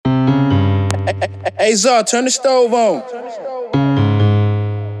Hey Zar, turn the stove on.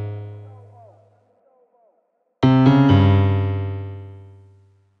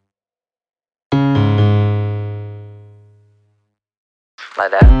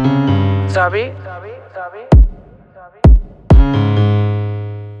 Like that. Sorry.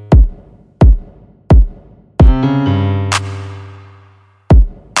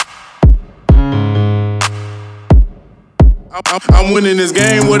 I'm winning this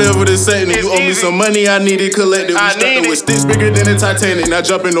game, whatever the setting. You owe me some money, I need it collected. We started with sticks bigger than the Titanic. Not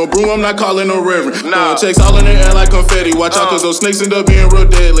jumping no broom, I'm not calling no reverend. Throwing checks all in the air like confetti. Watch out, cause those snakes end up being real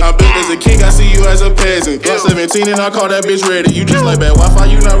deadly. I'm big as a king, I see you as a peasant. Glock 17 and I call that bitch ready. You just like bad Wi-Fi,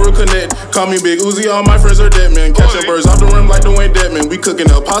 you not real connected. Call me Big Uzi, all my friends are dead men. Catching birds off the rim like Dwayne Deadman. We cooking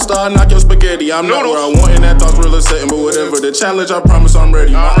up pasta, I knock your spaghetti. I'm not where I want and that thought's real setting. But whatever the challenge, I promise I'm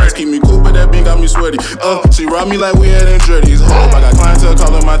ready. My eyes keep me cool, but that beat got me sweaty. She robbed me like we had Andretti's. Hold up, I got clientele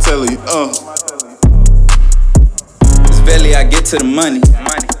calling my telly. Dizzyveli, I get to the money.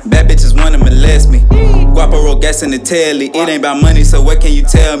 Bad bitches wanna molest me. Guapo roll gas in the telly. It ain't about money, so what can you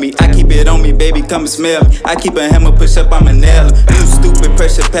tell me? I keep it on me, baby, come and smell me. I keep a hammer, push up, I'm a nail. New stupid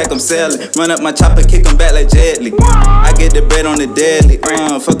pressure pack, I'm selling. Run up my chopper, kick 'em back like Jet Li. I get the bread on the deadly.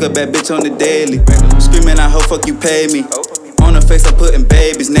 Fuck a bad bitch on the daily. Screaming, I hope fuck you pay me. On her face, I'm putting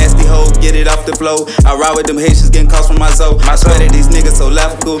babies. Nasty hoes, get it off the floor. I ride with them Haitians, getting calls from my soul. I swear that these niggas so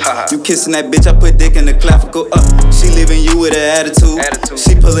laughable. You kissing that bitch, I put dick in the clavicle. She leaving you with an attitude.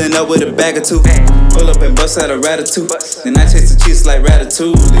 She pulling up with a bag or two. Pull up and bust out a ratatouille. Then I chase the cheese like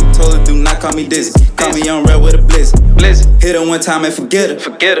ratatouille. Told her do not call me Dizzy. Call me on red with a blizzard. Hit her one time and forget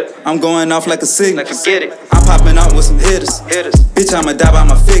her. I'm going off like a signal. I'm popping out with some hitters. Bitch, I'ma die by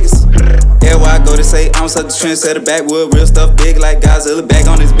my figures. Everywhere I go to say I'm such a trendsetter. Backwood, real stuff big like Godzilla. Back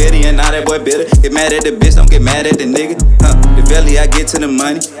on his bitty and now that boy bitter. Get mad at the bitch, don't get mad at the nigga. The Valley, I get to the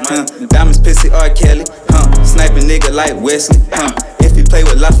money. Diamonds, pissy, R. Kelly. Sniping nigga like Wesley. If he play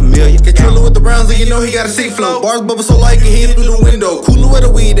with La Familia. Controller with the Browns and you know he got a seat flow. Bars bubble so light, can hit through the window. Cooler with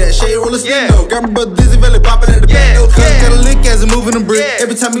the weed, that shade roller stindo. Got my brother Dizzyveli popping at the back door. Cuz got a lick as he moving them brick.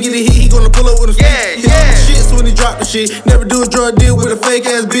 Every time he get a hit, he gonna pull up with a stick. He on the shits when he drop the shit. Never do a drug deal with a fake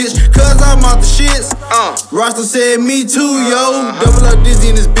ass bitch. Cuz I'm out the shits. Roster said me too, yo. Double up Dizzy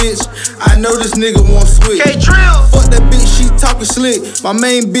in this bitch. I know this nigga won't switch. Trillz. Fuck that bitch, she talking slick. My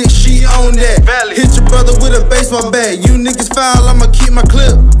main bitch, she on that. Hit your brother with a baseball bat. You niggas foul, I'ma keep my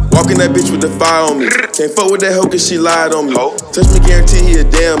clip. Walking that bitch with the fire on me. Can't fuck with that hoe cause she lied on me. Touch me, guarantee he a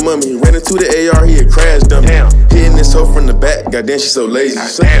damn mummy. Ran into the AR, he a crash dummy. Hitting this hoe from the back, goddamn she so lazy.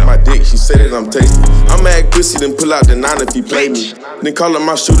 Sucking my dick, she said that I'm tasty. I'ma act pussy, then pull out the 9 if he play me. Then call up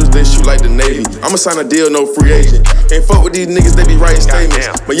my shooters, they shoot like the Navy. I'ma sign a deal, no free agent. Can't fuck with these niggas, they be writing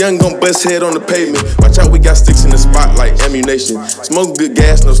statements. My young gon' bust head on the pavement. Watch out, we got sticks in the spot like ammunition. Smoke good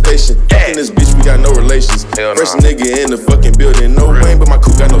gas, no station. Fucking this bitch, we got no relations. Fresh nigga in the fucking building. No rain, but my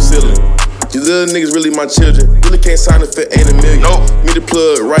coupe got no ceiling. These little niggas really my children. Really can't sign if it ain't a million. Me the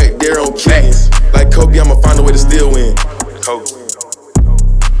plug right there on Keegan. Like Kobe, I'ma find a way to still win.